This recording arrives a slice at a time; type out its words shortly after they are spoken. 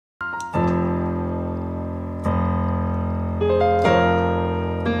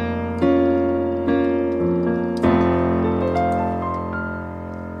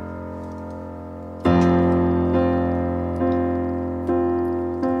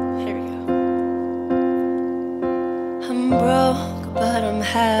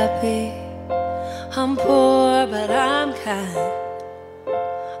happy. I'm poor, but I'm kind.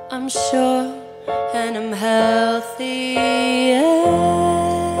 I'm sure and I'm healthy, yeah.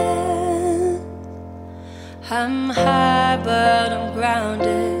 I'm high, but I'm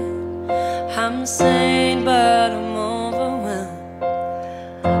grounded. I'm sane, but I'm overwhelmed.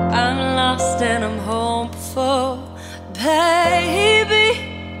 I'm lost and I'm hopeful, baby.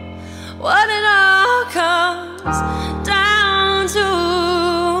 What it all comes down to,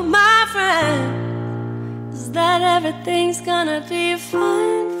 my friend, is that everything's gonna be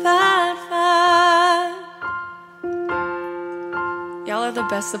fine, fine, fine. Y'all are the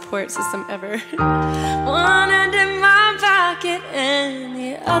best support system ever. One hand in my pocket and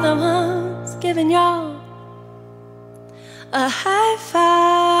the other one's giving y'all a high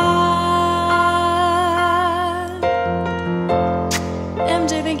five.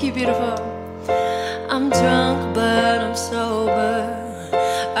 MJ, thank you, beautiful. I'm drunk, but I'm sober.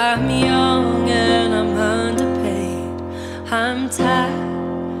 I'm young and I'm underpaid. I'm tired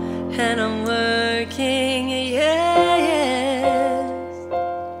and I'm working, yes.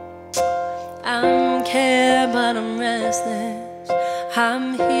 I'm care, but I'm restless.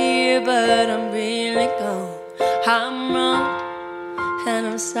 I'm here, but I'm really gone. I'm wrong and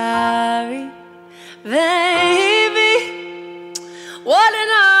I'm sorry, baby. What it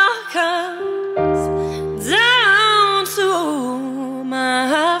all comes down to,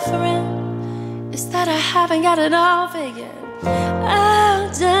 my friend, is that I haven't got it all figured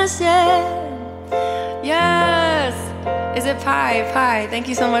out just yet. Yes. Is it Pie? Pie, thank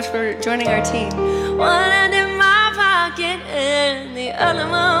you so much for joining our team. One hand in my pocket and the other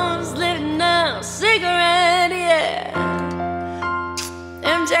one's living a cigarette, yeah.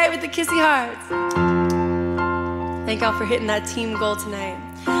 MJ with the kissy hearts. Thank y'all for hitting that team goal tonight.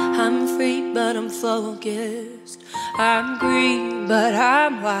 I'm free, but I'm focused. I'm green, but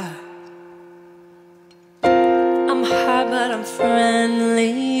I'm wild. I'm high, but I'm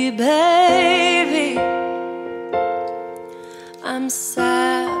friendly, baby. I'm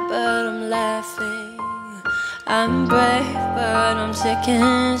sad, but I'm laughing. I'm brave, but I'm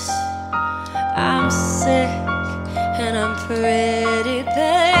chicken. I'm sick, and I'm pretty,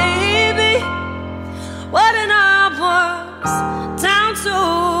 baby. What it all boils down to,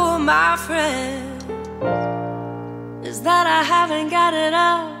 my friend, is that I haven't got it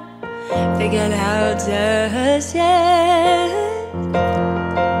all figured out just yet.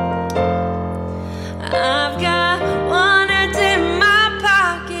 I've got one hand in my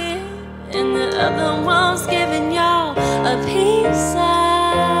pocket and the other one's giving y'all a peace sign.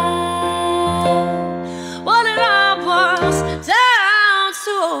 What it all boils down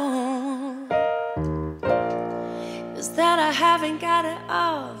to is that I haven't got it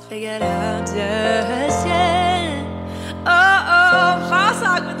all figured out just yet. Oh,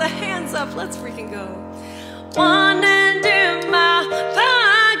 Fossock with the hands up, let's freaking go. One hand in my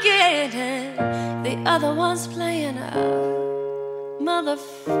pocket and the other one's playing a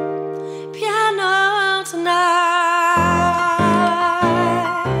piano tonight.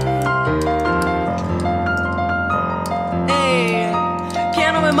 Hey,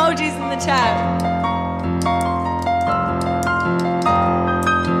 piano emojis in the chat.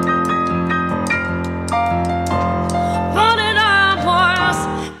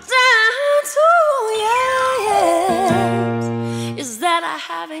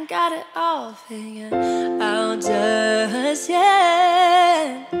 Haven't got it all figured out just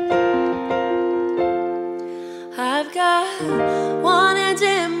yet. I've got one hand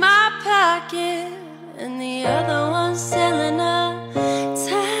in my pocket and the other one's selling a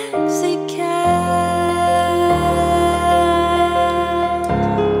taxi cab.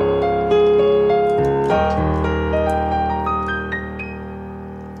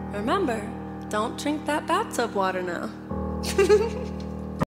 Remember, don't drink that bathtub water now.